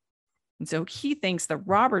smashed. And so he thinks that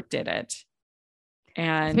Robert did it.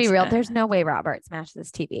 And to be real, there's no way Robert smashed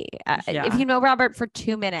this TV. If you know Robert for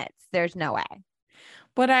 2 minutes, there's no way.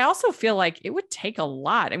 But I also feel like it would take a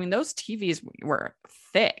lot. I mean, those TVs were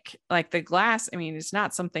thick, like the glass. I mean, it's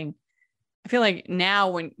not something. I feel like now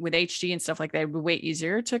with HD and stuff like that, it would be way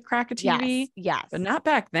easier to crack a TV. Yes. But not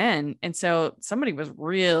back then. And so somebody was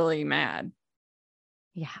really mad.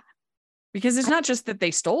 Yeah. Because it's not just that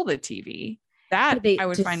they stole the TV. That I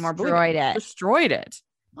would find more believable. Destroyed it.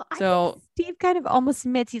 Well, so Steve kind of almost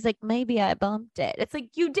admits, he's like, maybe I bumped it. It's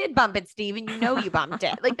like, you did bump it, Steve, and you know you bumped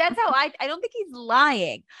it. Like, that's how I don't think he's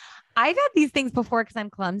lying. I've had these things before because I'm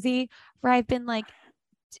clumsy, where I've been like,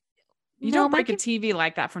 you don't break a TV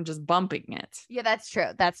like that from just bumping it. Yeah, that's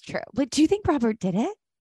true. That's true. But do you think Robert did it?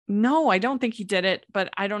 No, I don't think he did it, but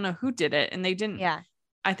I don't know who did it. And they didn't. Yeah.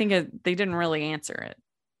 I think they didn't really answer it.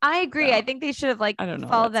 I agree. So, I think they should have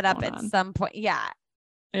followed that up at some point. Yeah.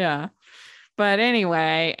 Yeah. But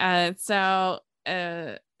anyway, so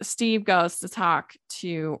Steve goes to talk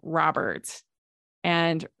to Robert,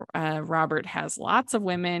 and Robert has lots of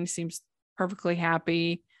women, seems perfectly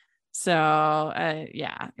happy. So,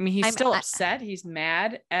 yeah, I mean, he's still upset. He's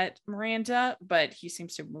mad at Miranda, but he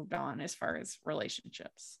seems to have moved on as far as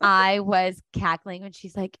relationships. I was cackling when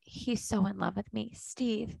she's like, he's so in love with me,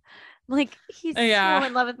 Steve. I'm like, he's so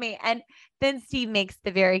in love with me. And then Steve makes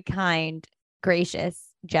the very kind, gracious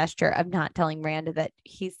gesture of not telling Miranda that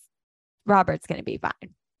Robert's going to be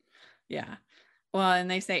fine. Yeah. Well, and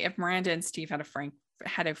they say if Miranda and Steve had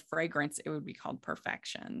a fragrance, it would be called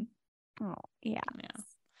perfection. Oh, yeah. Yeah.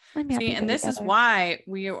 See, and this is why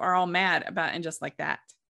we are all mad about And Just Like That.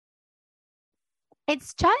 It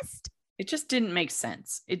just didn't make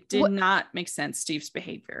sense. It did not make sense, Steve's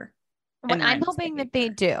behavior. What I'm hoping that they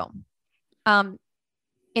do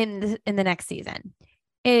in the next season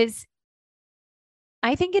is,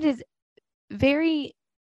 I think it is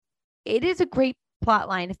a great plot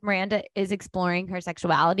line if Miranda is exploring her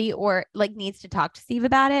sexuality or like needs to talk to Steve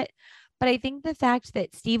about it. But I think the fact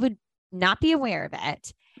that Steve would not be aware of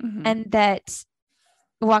it, and that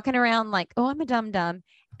walking around like, oh, I'm a dum-dum,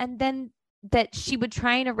 and then that she would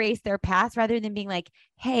try and erase their past rather than being like,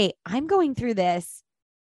 hey, I'm going through this.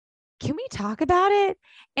 Can we talk about it?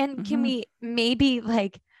 And can we maybe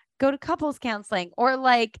like go to couples counseling or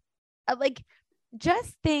like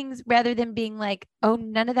just things rather than being like, oh,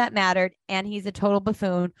 none of that mattered. And he's a total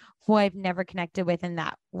buffoon who I've never connected with in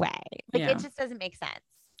that way. Like, it just doesn't make sense.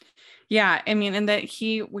 Yeah. I mean, and that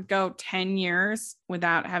he would go 10 years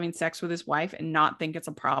without having sex with his wife and not think it's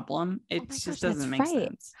a problem. It just doesn't make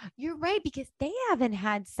sense. You're right, because they haven't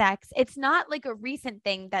had sex. It's not like a recent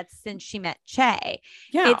thing that's since she met Che.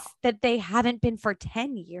 Yeah. It's that they haven't been for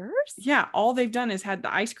 10 years. Yeah. All they've done is had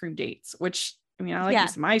the ice cream dates, which, I mean, I like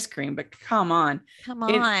some ice cream, but come on.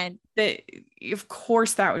 Of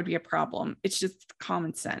course that would be a problem. It's just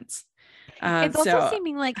common sense. It's also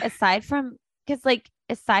seeming like aside from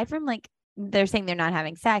like they're saying they're not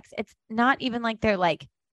having sex, it's not even like they're like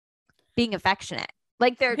being affectionate.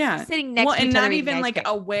 Like they're sitting next to each other. And not even like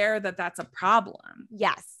aware that that's a problem.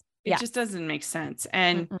 Yes. It just doesn't make sense.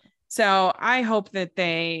 And so I hope that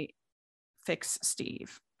they fix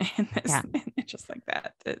Steve in this, just like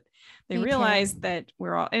that they realize that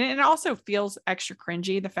we're all, and it also feels extra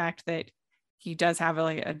cringy, the fact that he does have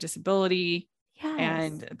a disability.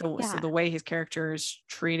 And so the way his character is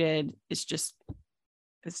treated is just,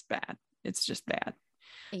 it's bad. It's just bad.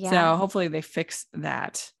 So hopefully they fix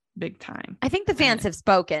that big time. I think the fans have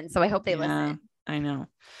spoken, so I hope they listen. I know.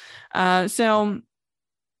 So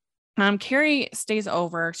Carrie stays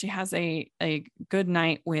over. She has a good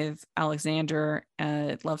night with Alexander.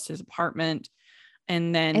 Loves his apartment.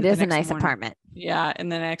 And then it is a nice apartment. Yeah.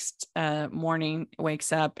 And the next morning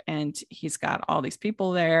wakes up and he's got all these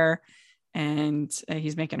people there, and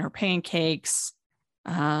he's making her pancakes.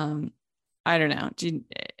 I don't know.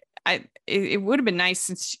 It would have been nice,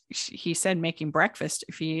 since he said making breakfast,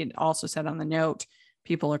 if he had also said on the note,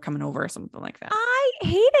 people are coming over or something like that. I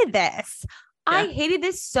hated this. I hated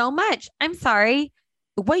this so much. I'm sorry.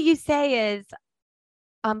 What you say is,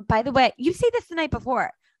 by the way, you say this the night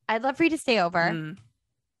before, I'd love for you to stay over.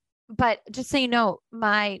 But just so you know,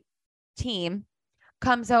 my team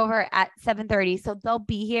comes over at 7:30. So they'll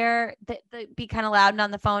be here. They'll be kind of loud and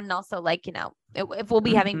on the phone. And also, like, you know, if we'll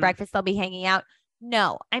be having breakfast, they'll be hanging out.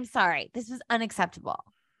 No, I'm sorry. This was unacceptable.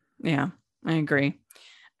 Yeah, I agree.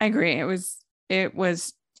 It it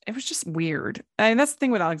was just weird. And that's the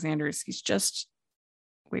thing with Alexander is he's just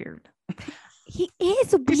weird. He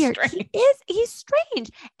is weird. Strange. He's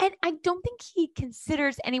strange. And I don't think he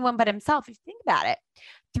considers anyone but himself. If you think about it,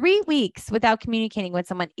 3 weeks without communicating with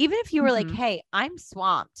someone, even if you were like, hey, I'm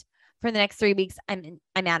swamped for the next 3 weeks. I'm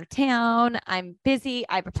out of town. I'm busy.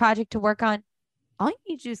 I have a project to work on. All you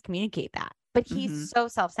need to do is communicate that. But he's so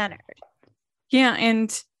self-centered. Yeah.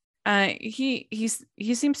 And he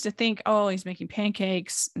seems to think, oh, he's making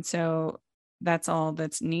pancakes. And so that's all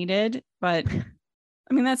that's needed. But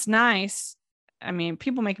I mean, that's nice. I mean,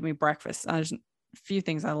 people making me breakfast. There's a few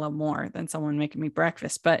things I love more than someone making me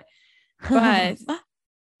breakfast, but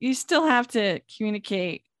you still have to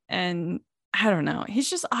communicate. And I don't know. He's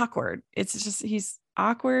just awkward. He's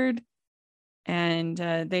awkward, and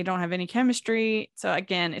they don't have any chemistry. So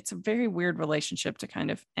again, it's a very weird relationship to kind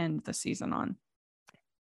of end the season on.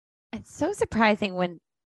 It's so surprising when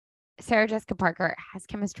Sarah Jessica Parker has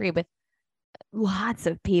chemistry with lots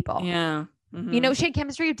of people. Yeah. You know, she had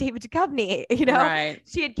chemistry with David Duchovny, you know, right.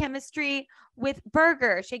 She had chemistry with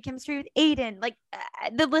Berger. She had chemistry with Aiden. Like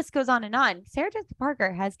the list goes on and on. Sarah Jessica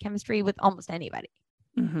Parker has chemistry with almost anybody.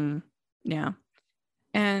 Yeah.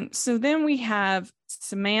 And so then we have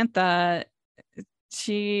Samantha.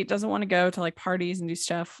 She doesn't want to go to like parties and do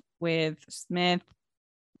stuff with Smith,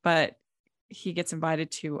 but he gets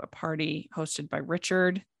invited to a party hosted by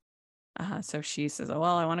Richard. So she says, oh,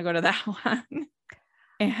 well, I want to go to that one.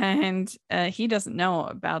 And he doesn't know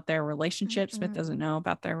about their relationship. Smith doesn't know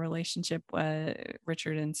about their relationship,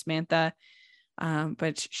 Richard and Samantha.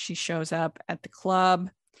 But she shows up at the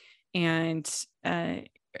club, and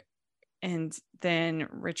then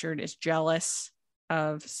Richard is jealous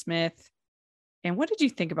of Smith. And what did you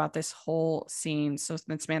think about this whole scene? So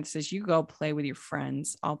then Samantha says, you go play with your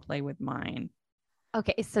friends. I'll play with mine.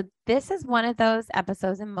 Okay, so this is one of those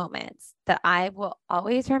episodes and moments that I will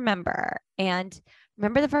always remember. And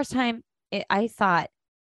remember the first time I saw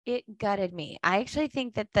it gutted me. I actually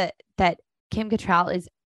think that Kim Cattrall is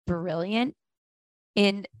brilliant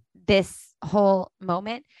in this whole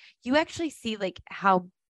moment. You actually see like how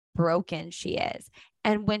broken she is.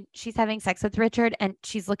 And when she's having sex with Richard and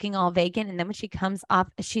she's looking all vacant, and then when she comes off,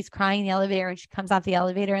 she's crying in the elevator, and she comes off the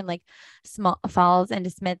elevator and like falls into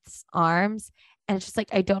Smith's arms. And it's just like,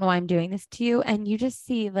 I don't know why I'm doing this to you. And you just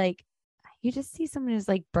see someone who's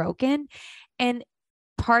like broken. And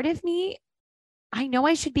part of me, I know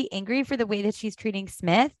I should be angry for the way that she's treating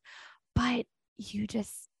Smith, but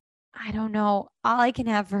I don't know. All I can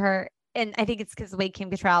have for her, and I think it's because the way Kim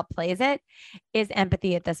Cattrall plays it, is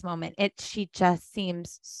empathy at this moment. She just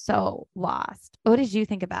seems so lost. What did you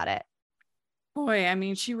think about it? Boy, I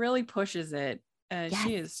mean, she really pushes it. Yes.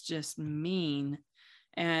 She is just mean.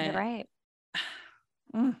 And you're right.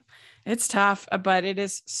 It's tough, but it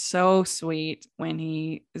is so sweet when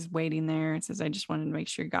he is waiting there and says, I just wanted to make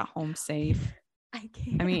sure you got home safe. I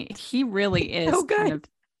mean, he really is so kind of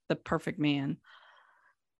the perfect man.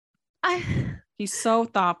 He's so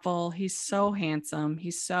thoughtful. He's so handsome.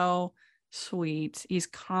 He's so sweet. He's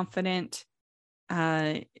confident.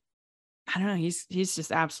 I don't know. He's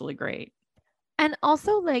just absolutely great. And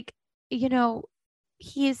also, like, you know,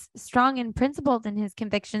 he's strong and principled in his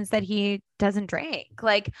convictions that he doesn't drink.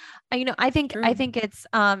 Like, you know, I think it's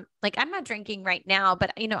like, I'm not drinking right now,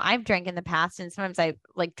 but you know, I've drank in the past, and sometimes I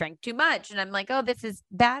like drank too much and I'm like, oh, this is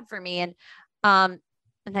bad for me. And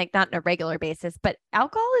like not on a regular basis, but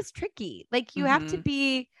alcohol is tricky. Like you have to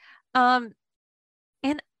be and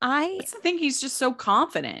that's the thing. He's just so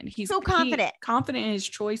confident. He's so confident. Confident in his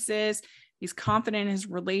choices. He's confident in his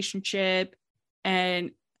relationship.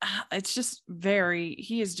 And it's just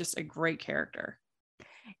he is just a great character.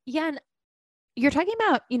 Yeah. And you're talking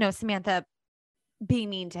about, you know, Samantha being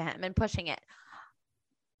mean to him and pushing it.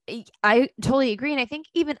 I totally agree. And I think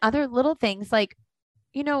even other little things like,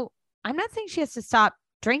 you know, I'm not saying she has to stop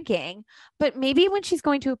drinking, but maybe when she's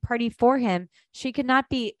going to a party for him, she could not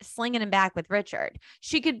be slinging him back with Richard.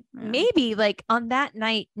 She could maybe like on that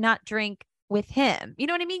night, not drink with him. You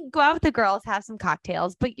know what I mean? Go out with the girls, have some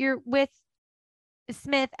cocktails, but you're with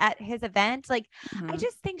Smith at his event. Like, I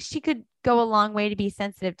just think she could go a long way to be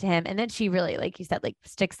sensitive to him. And then she really, like you said, like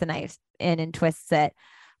sticks the knife in and twists it.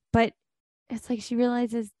 But it's like, she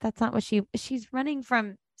realizes that's not what she's running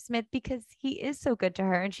from Smith because he is so good to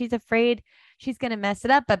her, and she's afraid she's going to mess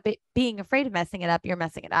it up. But being afraid of messing it up, you're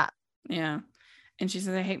messing it up. Yeah. And she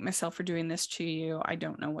says, I hate myself for doing this to you. I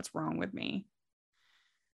don't know what's wrong with me.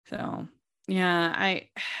 So yeah,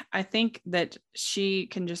 I think that she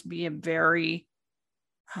can just be a very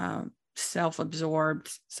self-absorbed,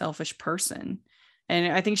 selfish person.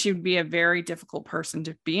 And I think she would be a very difficult person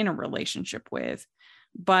to be in a relationship with.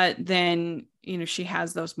 But then, she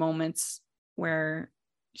has those moments where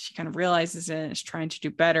she kind of realizes it and is trying to do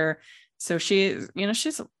better. So she's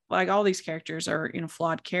like, all these characters are,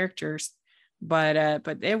 flawed characters, but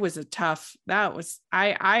it was I'm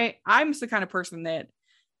the kind of person that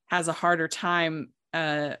has a harder time,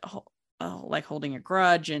 like holding a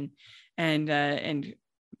grudge and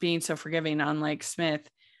being so forgiving, unlike Smith.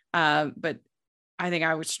 But I think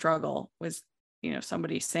I would struggle with,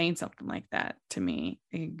 somebody saying something like that to me.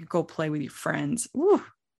 You go play with your friends. Woo.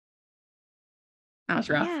 That was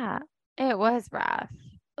rough. Yeah, it was rough.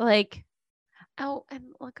 Like, oh, and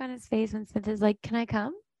look on his face when Smith is like, "Can I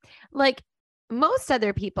come?" Like most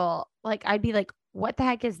other people, like I'd be like, "What the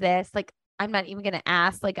heck is this?" Like, I'm not even gonna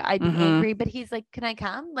ask. Like, I'd be angry, but he's like, "Can I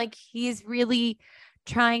come?" Like, he's really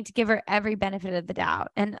trying to give her every benefit of the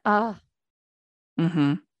doubt. And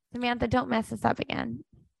Samantha, don't mess this up again.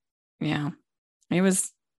 Yeah, it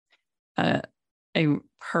was a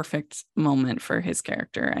perfect moment for his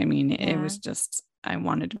character. I mean, it was just, I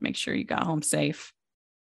wanted to make sure you got home safe.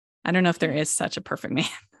 I don't know if there is such a perfect man.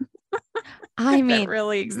 I mean,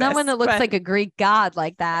 really exists, no one that looks like a Greek god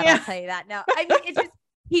like that. Yeah. I'll tell you that. No, I mean, it's just,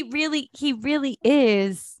 he really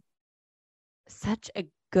is such a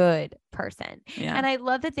good person. Yeah. And I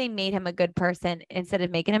love that they made him a good person instead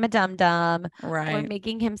of making him a dum-dum or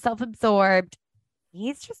making him self-absorbed.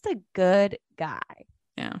 He's just a good guy.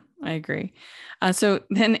 Yeah, I agree. So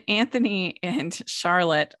then Anthony and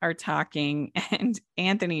Charlotte are talking, and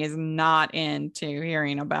Anthony is not into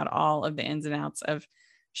hearing about all of the ins and outs of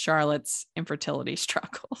Charlotte's infertility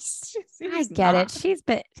struggles. I get it.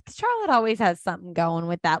 Charlotte always has something going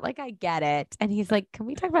with that. Like, I get it. And he's like, can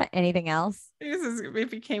we talk about anything else?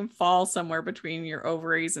 It became fall somewhere between your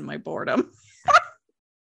ovaries and my boredom.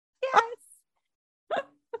 Yes.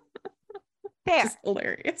 Fair. It's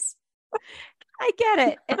hilarious. I get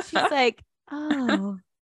it. And she's like, oh,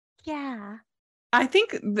 yeah. I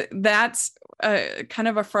think that's kind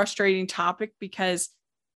of a frustrating topic, because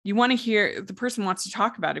you want to hear, the person wants to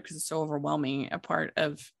talk about it because it's so overwhelming a part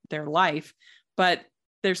of their life, but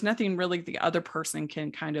there's nothing really the other person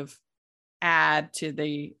can kind of add to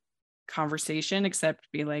the conversation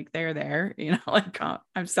except be like, they're there, like,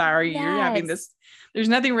 I'm sorry, you're having this. There's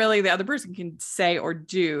nothing really the other person can say or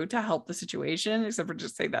do to help the situation except for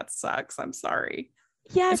just say, that sucks, I'm sorry.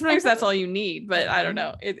 Yeah, sometimes that's all you need, but I don't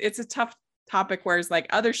know, it's a tough topic, whereas like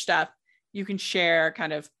other stuff you can share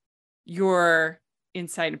kind of your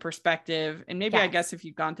insight and perspective, and maybe I guess if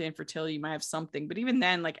you've gone through infertility you might have something, but even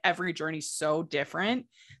then, like, every journey's so different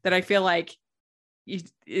that I feel like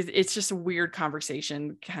it's just a weird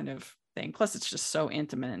conversation kind of thing. Plus it's just so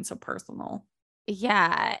intimate and so personal.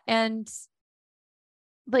 Yeah. And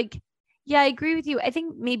like, yeah, I agree with you. I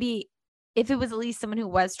think maybe if it was at least someone who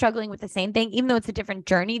was struggling with the same thing, even though it's a different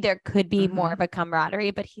journey, there could be more of a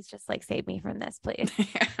camaraderie, but he's just like, save me from this, please.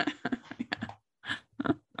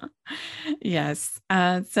 Yes.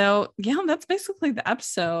 So yeah, that's basically the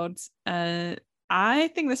episode.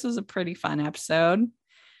 I think this was a pretty fun episode.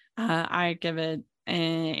 I give it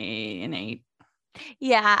an 8.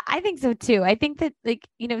 Yeah, I think so too. I think that, like,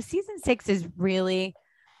 season 6 is really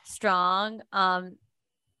strong.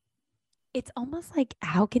 It's almost like,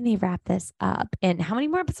 how can they wrap this up? And how many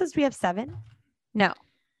more episodes do we have? 7? No.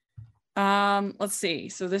 Let's see.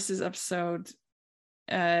 So this is episode,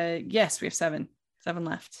 yes, we have 7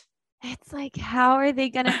 left. It's like, how are they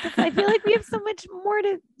gonna, because I feel like we have so much more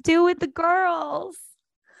to do with the girls.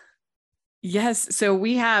 Yes. So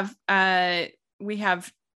we have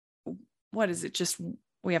what is it?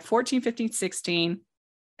 We have 14, 15, 16,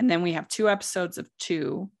 and then we have 2 episodes of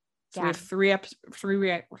 2. So we have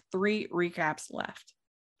 3 recaps left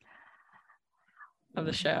of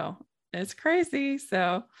the show. It's crazy.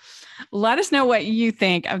 So let us know what you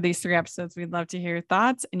think of these 3 episodes. We'd love to hear your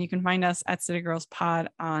thoughts, and you can find us at City Girls Pod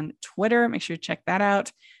on Twitter. Make sure to check that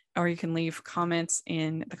out, or you can leave comments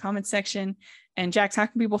in the comment section. And Jax, how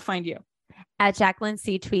can people find you? At Jacqueline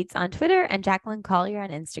C Tweets on Twitter and Jacqueline Collier on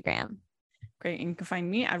Instagram. Great. And you can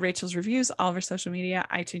find me at Rachel's Reviews, all of our social media,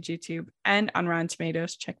 iTunes, YouTube, and on Rotten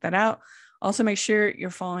Tomatoes. Check that out. Also, make sure you're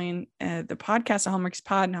following the podcast, the Hallmarkies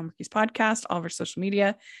Pod and Hallmarkies Podcast, all of our social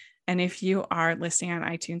media. And if you are listening on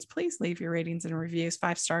iTunes, please leave your ratings and reviews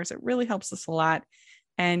 5 stars. It really helps us a lot.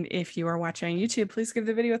 And if you are watching on YouTube, please give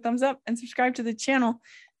the video a thumbs up and subscribe to the channel.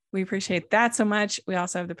 We appreciate that so much. We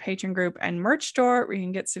also have the Patreon group and merch store where you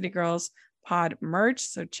can get City Girls Pod merch.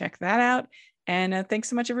 So check that out. And thanks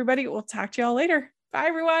so much, everybody. We'll talk to y'all later. Bye,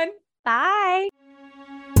 everyone. Bye.